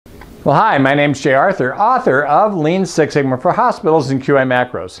Well, hi, my name's Jay Arthur, author of Lean Six Sigma for Hospitals and QA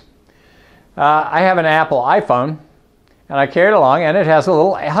Macros. I have an Apple iPhone, and I carry it along, and it has a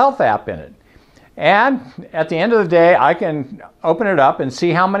little health app in it. And at the end of the day, I can open it up and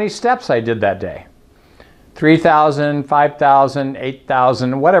see how many steps I did that day. 3,000, 5,000,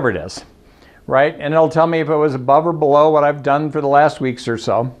 8,000, whatever it is, right? And it'll tell me if it was above or below what I've done for the last weeks or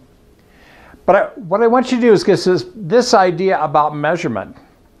so. But what I want you to do is get this idea about measurement.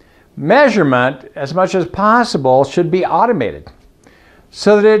 Measurement, as much as possible, should be automated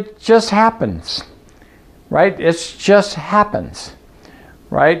so that it just happens, right? It just happens,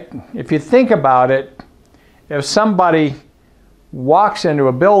 right? If you think about it, if somebody walks into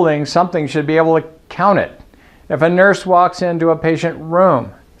a building, something should be able to count it. If a nurse walks into a patient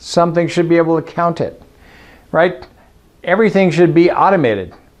room, something should be able to count it, right? Everything should be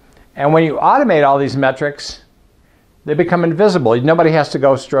automated. And when you automate all these metrics, they become invisible. Nobody has to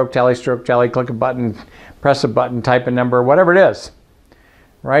go stroke tally, click a button, press a button, type a number, whatever it is,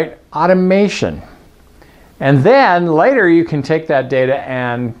 right? Automation. And then later you can take that data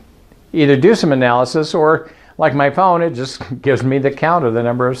and either do some analysis or, like my phone, it just gives me the count of the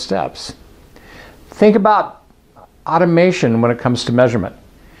number of steps. Think about automation when it comes to measurement,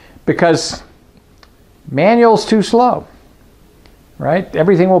 because manual's too slow. Right?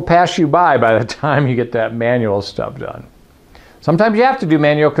 Everything will pass you by the time you get that manual stuff done. Sometimes you have to do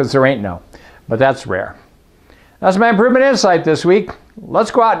manual because there ain't no, but that's rare. That's my improvement insight this week. Let's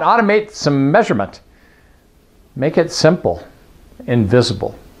go out and automate some measurement. Make it simple,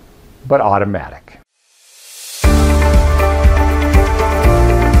 invisible, but automatic.